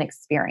the human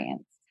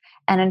experience.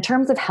 And in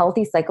terms of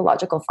healthy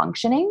psychological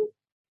functioning,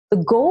 the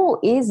goal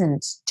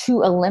isn't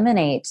to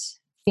eliminate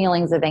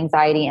feelings of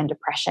anxiety and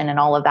depression and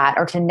all of that,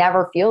 or to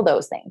never feel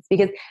those things,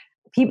 because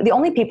the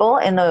only people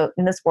in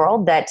this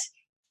world that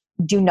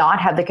do not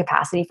have the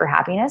capacity for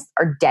happiness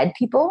are dead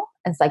people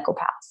and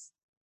psychopaths.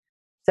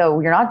 So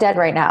you're not dead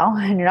right now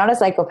and you're not a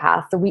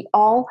psychopath. So we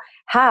all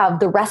have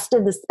the rest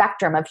of the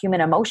spectrum of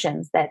human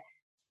emotions that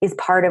is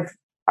part of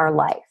our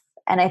life.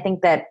 And I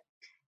think that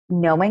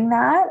knowing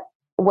that,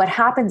 what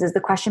happens is the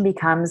question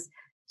becomes,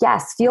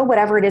 yes, feel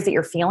whatever it is that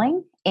you're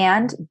feeling,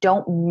 and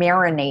don't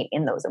marinate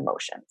in those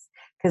emotions,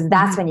 because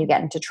that's when you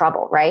get into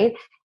trouble, right?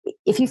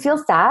 If you feel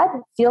sad,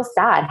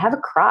 have a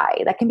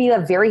cry. That can be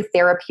a very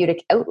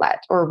therapeutic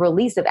outlet or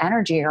release of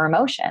energy or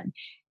emotion.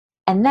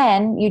 And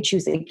then you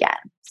choose it again.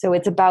 So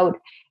it's about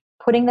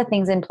putting the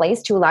things in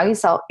place to allow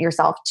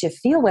yourself to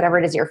feel whatever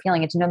it is you're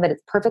feeling, and to know that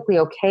it's perfectly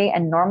okay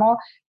and normal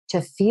to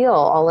feel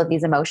all of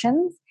these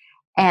emotions.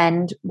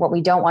 And what we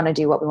don't want to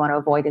do, what we want to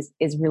avoid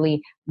is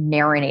really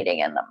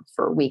marinating in them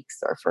for weeks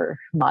or for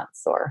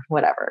months or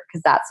whatever,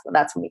 because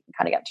that's when we can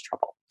kind of get into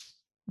trouble.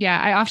 Yeah,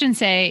 I often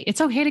say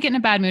it's okay to get in a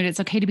bad mood. It's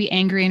okay to be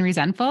angry and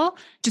resentful.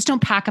 Just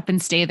don't pack up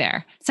and stay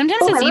there. Sometimes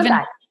it's even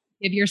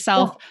give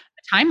yourself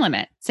a time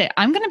limit. Say,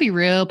 I'm going to be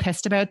real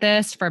pissed about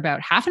this for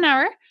about half an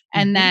hour,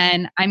 and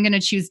then I'm going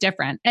to choose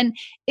different. And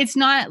it's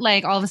not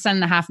like all of a sudden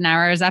the half an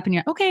hour is up and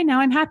you're, okay,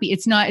 now I'm happy.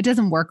 It's not, it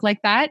doesn't work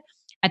like that.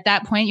 At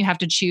that point, you have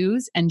to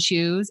choose and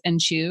choose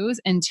and choose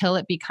until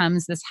it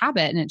becomes this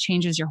habit and it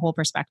changes your whole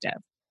perspective.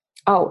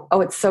 Oh,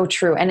 it's so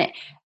true. And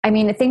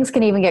things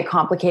can even get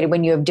complicated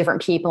when you have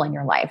different people in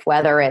your life,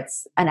 whether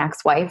it's an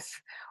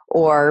ex-wife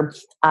or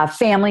a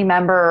family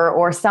member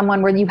or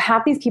someone where you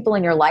have these people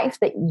in your life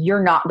that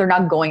they're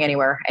not going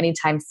anywhere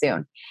anytime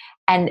soon.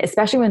 And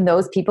especially when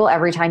those people,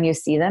 every time you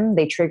see them,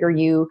 they trigger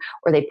you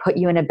or they put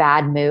you in a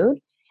bad mood.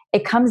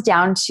 It comes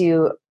down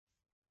to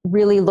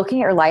really looking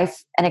at your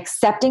life and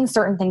accepting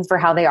certain things for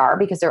how they are,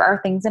 because there are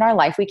things in our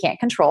life we can't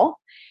control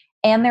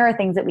and there are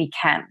things that we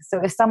can.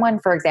 So if someone,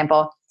 for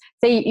example,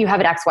 say you have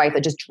an ex-wife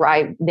that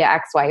the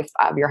ex-wife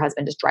of your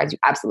husband just drives you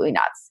absolutely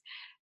nuts.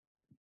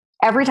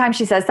 Every time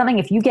she says something,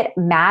 if you get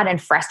mad and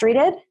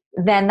frustrated,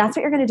 then that's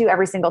what you're going to do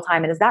every single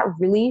time. And is that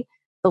really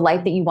the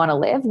life that you want to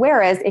live?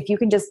 Whereas if you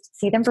can just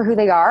see them for who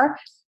they are,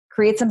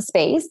 create some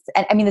space.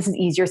 And this is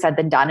easier said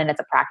than done. And it's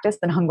a practice,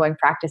 an ongoing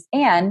practice.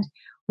 And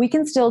we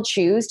can still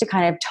choose to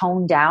kind of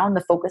tone down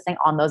the focusing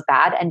on those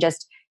bad and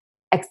just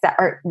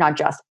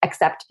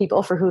accept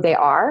people for who they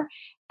are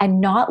and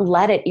not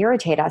let it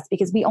irritate us,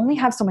 because we only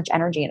have so much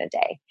energy in a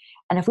day.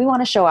 And if we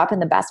want to show up in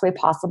the best way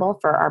possible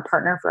for our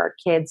partner, for our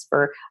kids,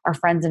 for our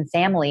friends and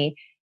family,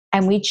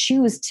 and we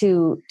choose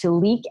to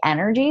leak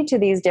energy to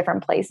these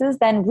different places,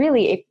 then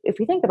really, if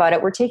we think about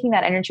it, we're taking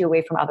that energy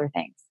away from other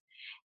things.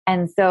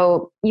 And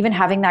so even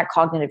having that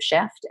cognitive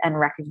shift and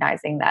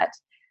recognizing that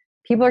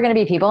people are going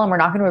to be people and we're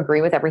not going to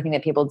agree with everything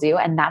that people do,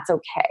 and that's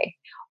okay.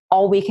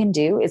 All we can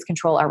do is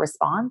control our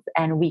response,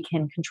 and we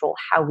can control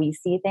how we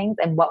see things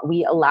and what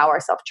we allow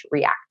ourselves to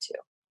react to.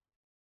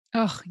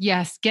 Oh,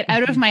 yes. Get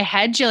out of my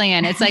head,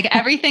 Jillian. It's like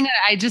everything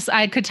that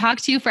I could talk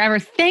to you forever.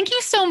 Thank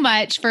you so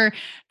much for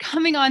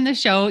coming on the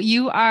show.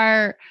 You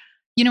are,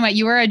 you know what,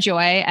 you are a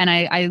joy. And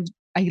I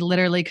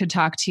literally could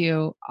talk to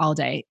you all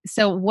day.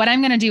 So what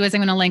I'm going to do is I'm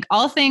going to link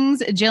all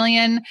things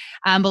Jillian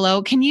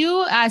below. Can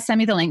you send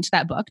me the link to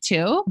that book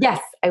too?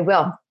 Yes, I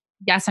will.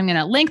 Yes, I'm going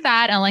to link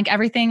that and link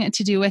everything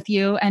to do with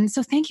you. And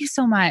so thank you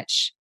so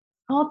much.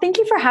 Oh, thank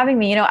you for having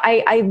me. You know,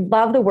 I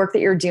love the work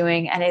that you're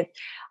doing. And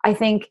I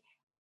think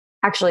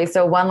actually,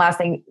 so one last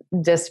thing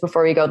just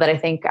before we go that I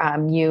think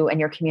you and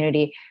your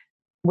community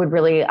would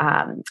really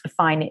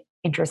find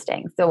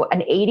interesting. So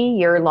an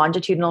 80-year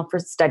longitudinal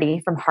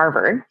study from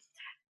Harvard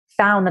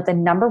found that the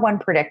number one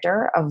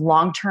predictor of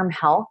long-term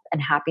health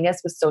and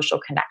happiness was social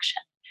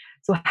connection.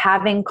 So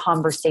having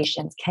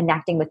conversations,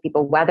 connecting with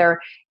people, whether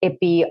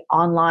it be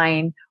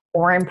online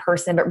or in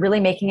person, but really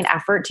making an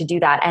effort to do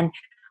that. And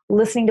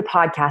listening to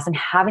podcasts and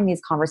having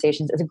these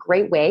conversations is a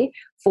great way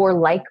for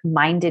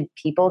like-minded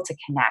people to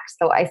connect.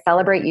 So I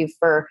celebrate you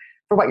for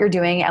what you're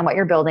doing and what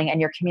you're building and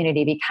your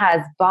community,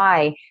 because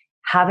by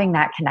having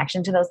that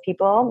connection to those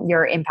people,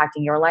 you're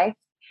impacting your life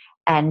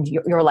and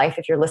your life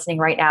if you're listening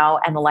right now,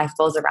 and the life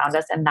goes around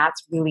us. And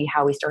that's really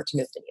how we start to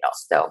move the needle.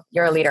 So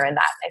you're a leader in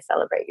that. I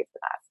celebrate you for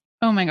that.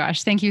 Oh my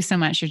gosh. Thank you so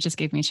much. You just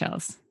gave me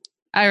chills.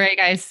 All right,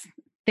 guys.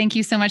 Thank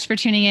you so much for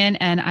tuning in,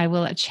 and I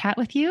will chat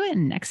with you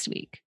next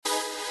week.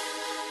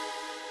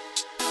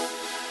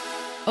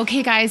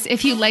 Okay, guys,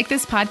 if you like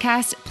this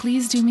podcast,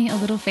 please do me a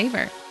little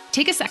favor.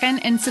 Take a second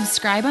and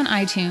subscribe on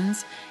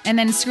iTunes, and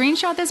then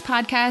screenshot this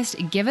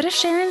podcast, give it a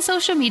share in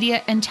social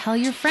media, and tell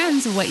your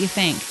friends what you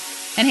think.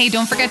 And hey,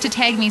 don't forget to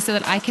tag me so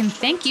that I can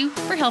thank you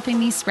for helping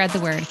me spread the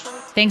word.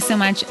 Thanks so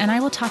much, and I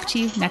will talk to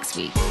you next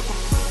week.